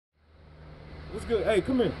What's good? Hey,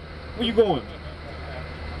 come here. Where you going?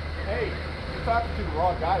 Hey, you're talking to the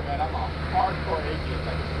wrong guy, man. I'm a hardcore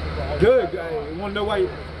atheist. Good. Hey, want to know why?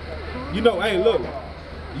 You know, hey, look.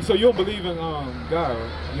 So you don't believe in God, right?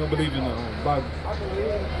 You don't believe in the Bible? I believe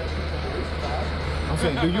in. I'm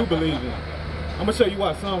saying, do you believe in? I'm gonna show you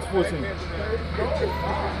what Psalms 14.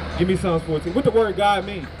 Give me Psalms 14. What the word God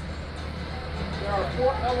mean? There are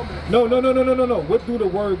 4 elements. No. What do the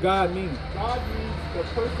word God mean? God means the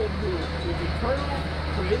person who is eternal,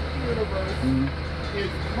 created the universe, is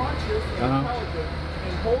conscious and intelligent,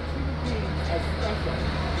 and holds human beings as special.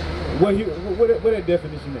 What that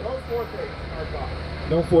definition is? Those 4 things are God.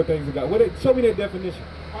 Those 4 things are God. Show me that definition.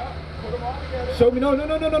 Put them all together. Show me.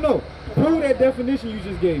 No. Prove that definition you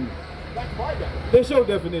just gave me. That's my definition. That's your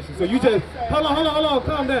definition. So you just hold on,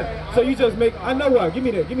 calm down. So you just make. I know why. Give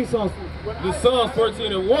me that. Give me Psalms. The Psalms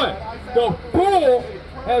 14:1. The fool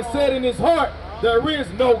has said in his heart, there is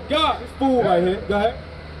no God. This fool right here. Go ahead.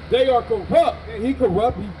 They are corrupt. He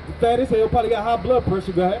corrupt. He fat as hell. Probably got high blood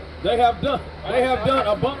pressure. Go ahead. They have done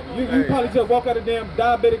a bunch. You probably just walk out of damn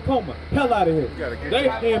diabetic coma. Hell out of here. They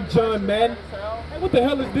damn John Madden. Hey, what the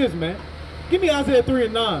hell is this, man? Give me Isaiah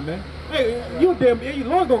 3:9, man. Hey, you damn,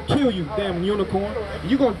 Lord gonna kill you, damn unicorn.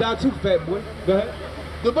 You gonna die too, fat boy. Go ahead.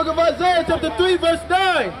 The book of Isaiah chapter 3 verse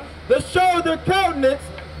 9. The show of their countenance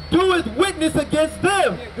doeth witness against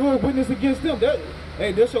them. Doing witness against them.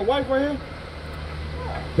 Hey, that's your wife right here?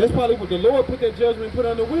 That's probably what the Lord put that judgment and put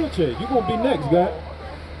on the wheelchair. You gonna be next, God.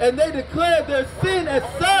 And they declare their sin as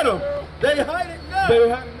Sodom. They hide it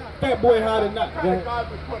not. Fat boy hide it not.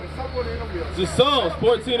 The Psalms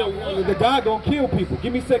 14:1. The God gonna kill people.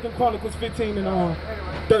 Give me 2 Chronicles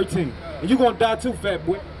 15:13. And you gonna die too, fat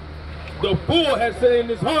boy. The fool has said in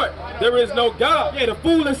his heart, there is no God. Yeah, the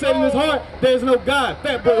fool has said in his heart, there is no God.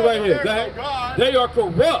 Fat boy right here. Go ahead. They are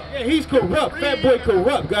corrupt. Yeah, he's corrupt. Fat boy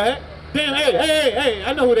corrupt. Go ahead. Damn, hey,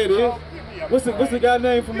 I know who that is. What's the guy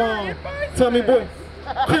name from Tell Me Boy?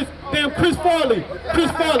 Chris Farley.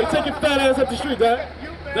 Chris Farley, take your fat ass up the street, guy.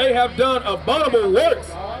 They have done abominable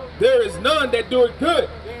works. There is none that do it good.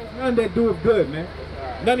 There's none that do it good, man.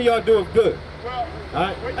 None of y'all do it good. All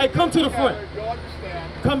right? Hey, come to the front.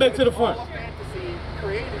 Come back to the front.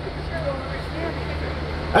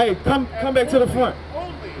 Hey, come back to the front.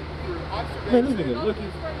 Man, this nigga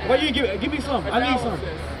looking. Why you give me some? I need some.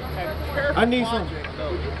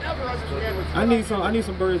 I need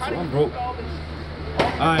some birds too. I'm broke.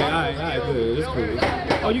 Alright, good. It's cool.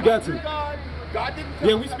 Oh, you got to.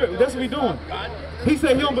 Yeah, that's what we doing. He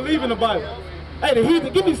said he don't believe in the Bible. Hey, the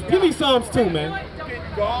heathen, give me Psalms 2, man.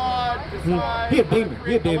 He a demon.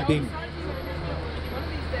 He a damn demon.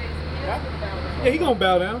 Yeah, he gonna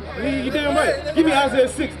bow down. You damn right. Give me Isaiah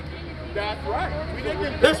 60. That's right.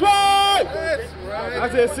 That's right.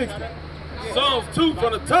 Isaiah 60. Psalms 2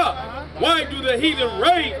 from the top. Why do the heathen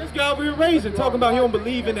rage? This guy over here raising, talking about he don't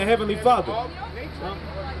believe in the Heavenly Father.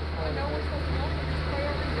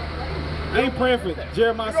 I ain't praying for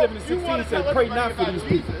Jeremiah 7:16 said, pray not for these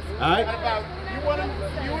people. Alright? You want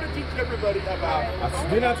to teach everybody about.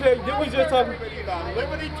 Didn't I tell you? Didn't we just talk about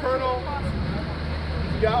living eternal?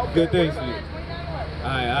 Good things for you.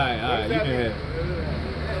 Alright. You can have it.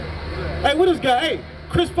 Hey, what is this guy? Hey,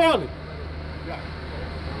 Chris Farley.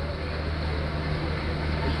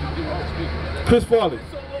 Chris Farley.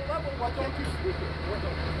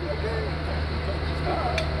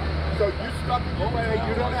 So you stuck in your way,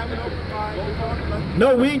 you don't have an open mind?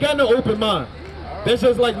 No, we ain't got no open mind. That's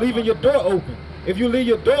just like leaving your door open. If you leave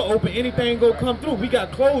your door open, anything gonna come through. We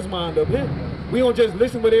got closed mind up here. We don't just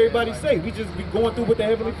listen what everybody say. We just be going through what the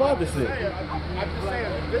Heavenly Father said. I'm just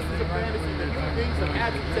saying, this is a fantasy that human beings have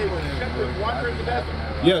had to say when shepherds wandering the desert.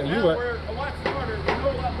 Yeah, you right. We're a lot smarter. We know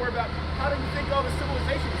a lot more about how do you think all the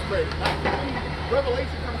civilization was created. Not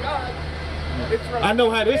revelation from God. It's from I know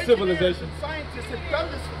how this civilization. Scientists have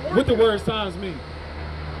done this for What the word signs mean?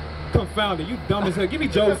 Confounded. You dumb as hell. Give me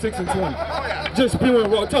Job 6:20. Just spewing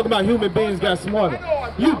raw. Talking about human beings got smarter.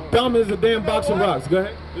 You dumb as a damn box of rocks. Go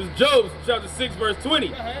ahead. This is Job chapter 6 verse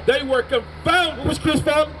 20. They were confounded. What's Chris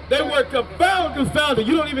Farley? They were Confounded.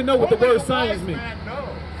 You don't even know what the word science means.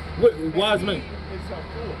 What wise man?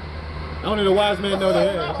 Only the wise man know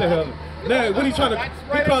that. What the hell? Now, what he trying to?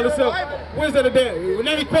 He call himself. Where's that a damn?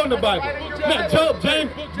 Now he quoting the Bible. Now, Job,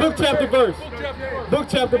 James, book chapter verse. Book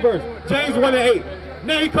chapter verse. James 1:8.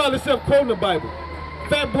 Now he called himself quoting the Bible.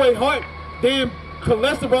 Fat boy heart, damn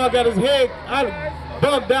cholesterol got his head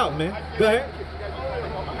bugged out, man. Go ahead.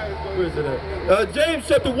 Where is it at? James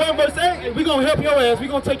chapter 1 verse 8. We gonna help your ass. We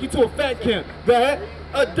gonna take you to a fat camp. Go ahead.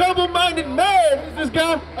 A double-minded man is this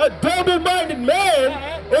guy. A double-minded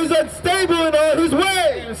man is unstable in all his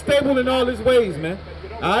ways. Unstable in all his ways, man.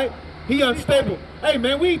 All right. He unstable. Hey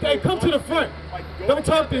man, hey, come to the front. Don't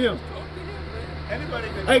talk to him.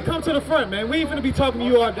 Hey, come to the front, man. We ain't finna be talking to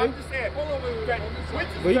you all day. I'm just saying, which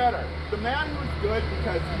is better? The man who was good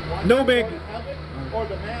because he wanted to go to heaven, or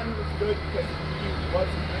the man who was good because he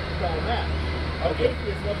loves his fellow man? Okay.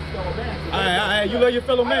 Atheist loves his fellow man. So Alright, you love your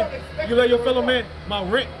fellow man. You love your fellow man. My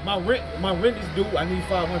rent is due. I need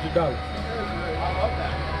 $500. I love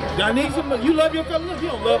that. I need some. You love your fellow. You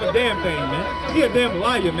don't love a damn thing, man. He a damn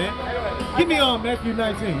liar, man. Give me on Matthew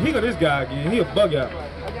 19. He got this guy again. He a bug out.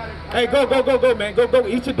 Hey, go, man. Go,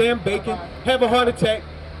 eat your damn bacon, have a heart attack,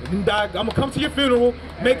 and die. I'm gonna come to your funeral,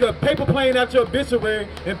 make a paper plane out your obituary,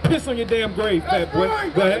 and piss on your damn grave, fat boy.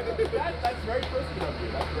 Go ahead. That's very Christian of you.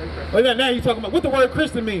 That's very Christian. Oh, yeah, now you talking about what the word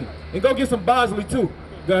Christian mean. And go get some Bosley, too.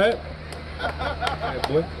 Go ahead. Hey,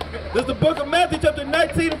 boy. This is the book of Matthew, chapter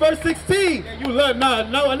 19, verse 16. Yeah, you love, no,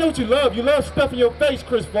 I know what you love. You love stuff in your face,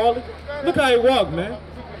 Chris Farley. Look how he walk, man.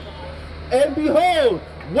 And behold,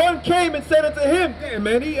 one came and said unto him, Yeah,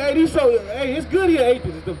 man, hey, it's good here,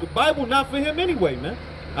 atheist. The Bible not for him anyway, man.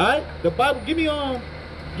 All right, the Bible. Give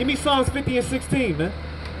me Psalms 50 and 16, man.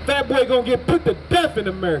 Fat boy gonna get put to death in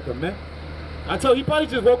America, man. I told you, he probably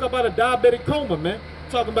just woke up out of diabetic coma, man.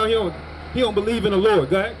 Talking about he don't believe in the Lord.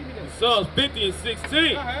 Go ahead. Psalms 50 and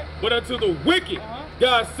 16. But unto the wicked,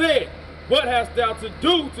 God said, what hast thou to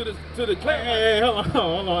do to the clan? Hey,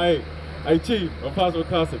 hold on, hey, Chief, Apostle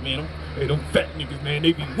Concept, man. Hey, them fat niggas, man,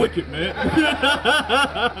 they be wicked, man.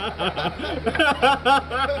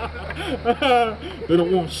 They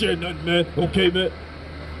don't want to share nothing, man. Okay, man?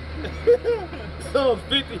 Psalms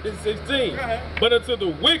 50 and 16. But unto the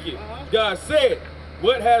wicked, God said,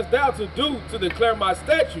 what hast thou to do to declare my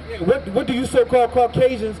statutes? Yeah, what do you so-called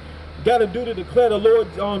Caucasians got to do to declare the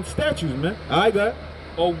Lord's statutes, man? All right, go ahead.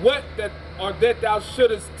 Or that thou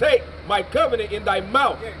shouldest take my covenant in thy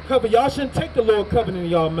mouth. Y'all shouldn't take the Lord covenant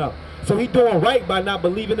in y'all mouth. So he doing right by not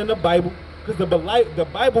believing in the Bible, because the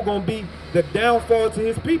Bible gonna be the downfall to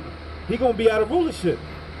his people. He gonna be out of rulership.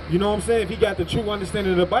 You know what I'm saying? If he got the true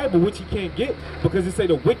understanding of the Bible, which he can't get, because it say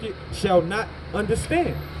the wicked shall not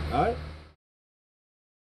understand. All right.